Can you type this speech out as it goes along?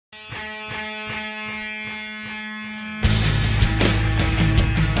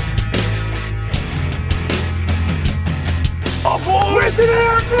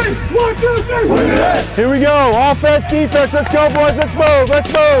1, 2, 3. Here we go. Offense, defense. Let's go, boys. Let's move. Let's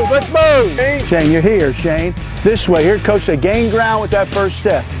move. Let's move. Shane, you're here, Shane. This way. Here, coach said, gain ground with that first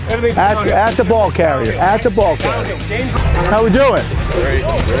step. At the ball carrier. At the ball carrier. How we doing? Great.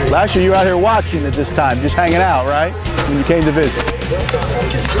 Last year you were out here watching at this time, just hanging out, right? When you came to visit.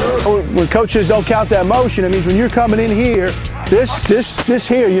 When coach says don't count that motion, it means when you're coming in here, this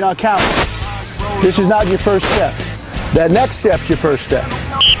here, you're not counting. This is not your first step. That next step's your first step.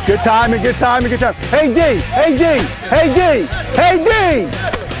 Good timing, good timing, good timing. Hey D, hey D, hey D, hey D!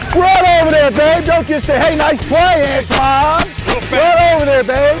 Run over there, babe. Don't just say, hey, nice play, Antoine. Run over there,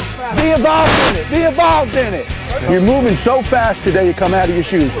 babe. Be involved in it. Be involved in it. You're moving so fast today you come out of your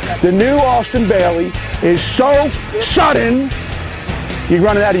shoes. The new Austin Bailey is so sudden, you're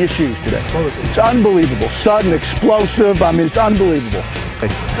running out of your shoes today. It's unbelievable. Sudden, explosive. I mean, it's unbelievable.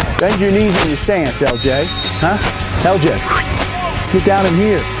 Bend your knees in your stance, LJ. Huh? LJ, get down in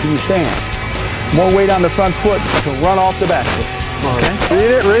here in your stance. More weight on the front foot to run off the back foot. Okay? Read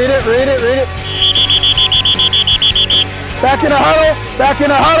it, read it, read it, read it. Back in the huddle, back in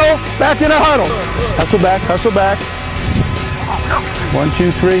the huddle, back in the huddle. Hustle back, hustle back. 1,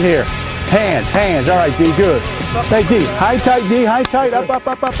 2, 3 here. Hands, hands. All right, D, good. Hey, D, high, tight, D, high, tight, up, up,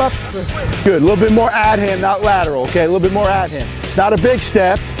 up, up, up. Good, a little bit more at him, not lateral, okay? A little bit more at him. It's not a big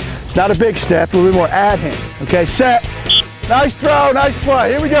step. It's not a big step, a little bit more at him. Okay, set. Nice throw, nice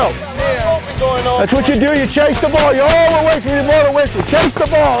play. Here we go. That's what you do. You chase the ball. You're all the way from your motor whistle. Chase the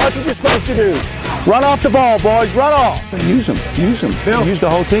ball. That's what you're supposed to do. Run off the ball, boys. Run off. Use them. Use them. Use the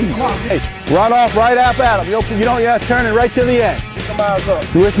whole team. Hey, run off right up at them. You don't have to turn it right to the end.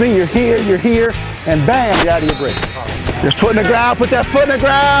 You with me? You're here, and bam, you're out of your break. Your foot in the ground. Put that foot in the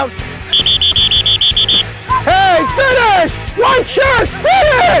ground. Hey, finish! White shirts,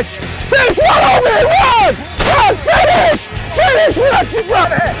 finish! Finish, run over it, run! Run, finish! Finish,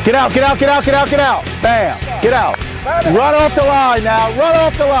 run! Get out, get out, get out, get out, get out. Bam, get out. Run off the line now, run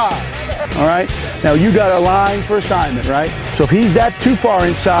off the line. All right, now you got a line for assignment, right? So if he's that too far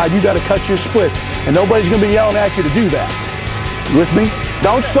inside, you got to cut your split. And nobody's going to be yelling at you to do that. You with me?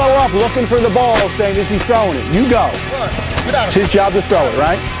 Don't slow up looking for the ball saying, is he throwing it? You go. It's his job to throw it,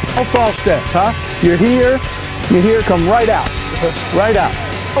 right? No false step, huh? You're here, come right out. Right out.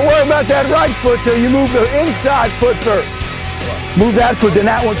 Don't worry about that right foot till you move the inside foot first. Move that foot, then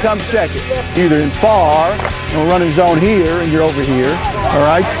that one comes second. Either in far, and we're running zone here, and you're over here, all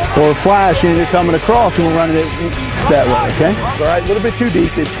right? Or flash, and you're coming across, and we're running it that way, okay? All right, a little bit too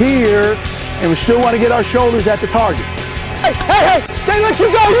deep. It's here, and we still want to get our shoulders at the target. Hey, hey, hey! They let you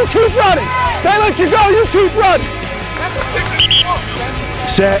go, you keep running! They let you go, you keep running!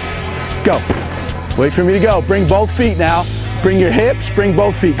 Set, go. Wait for me to go. Bring both feet now. Bring your hips, bring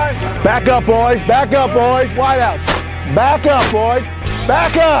both feet. Back up, boys. Back up, boys. Wide outs. Back up, boys.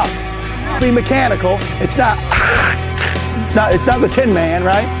 Back up. Be mechanical. It's not the Tin Man,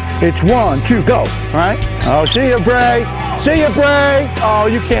 right? It's 1, 2, go. All right? Oh, see you, Bray. See you, Bray. Oh,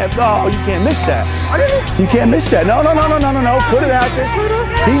 you can't miss that. You can't miss that. No. Put it out there.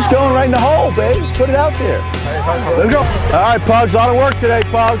 He's going right in the hole, babe. Put it out there. Let's go. All right, Pugs. A lot of work today,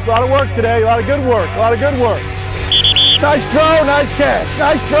 Pugs. A lot of work today. A lot of good work. A lot of good work. Nice throw, nice catch.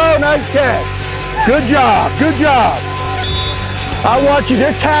 Nice throw, nice catch. Good job. Good job. I want you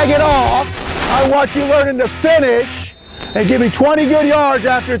to tag it off. I want you learning to finish and give me 20 good yards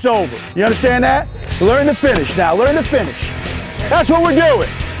after it's over. You understand that? Learn to finish now. Learn to finish. That's what we're doing.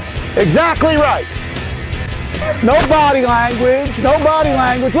 Exactly right. No body language. No body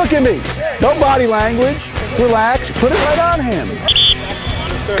language. Look at me. No body language. Relax. Put it right on him.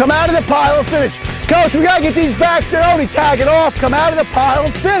 Come out of the pile and finish. Coach, we got to get these backs there. Only tag it off. Come out of the pile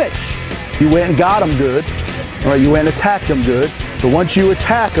and finish. You went and got them good. All right, you went and attacked them good. But once you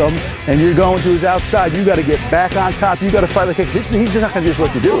attack him and you're going to his outside, you got to get back on top. You got to fight like he's not going to just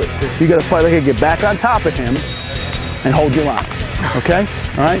let you do it. You got to fight like get back on top of him and hold your line. Okay?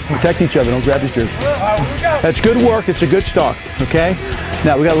 All right? Protect each other. Don't grab his jersey. That's good work. It's a good start. Okay?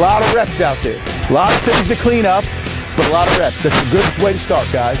 Now, we got a lot of reps out there. A lot of things to clean up, but a lot of reps. That's a good way to start,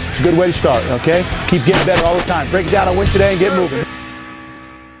 guys. It's a good way to start. Okay? Keep getting better all the time. Break it down and win today and get moving.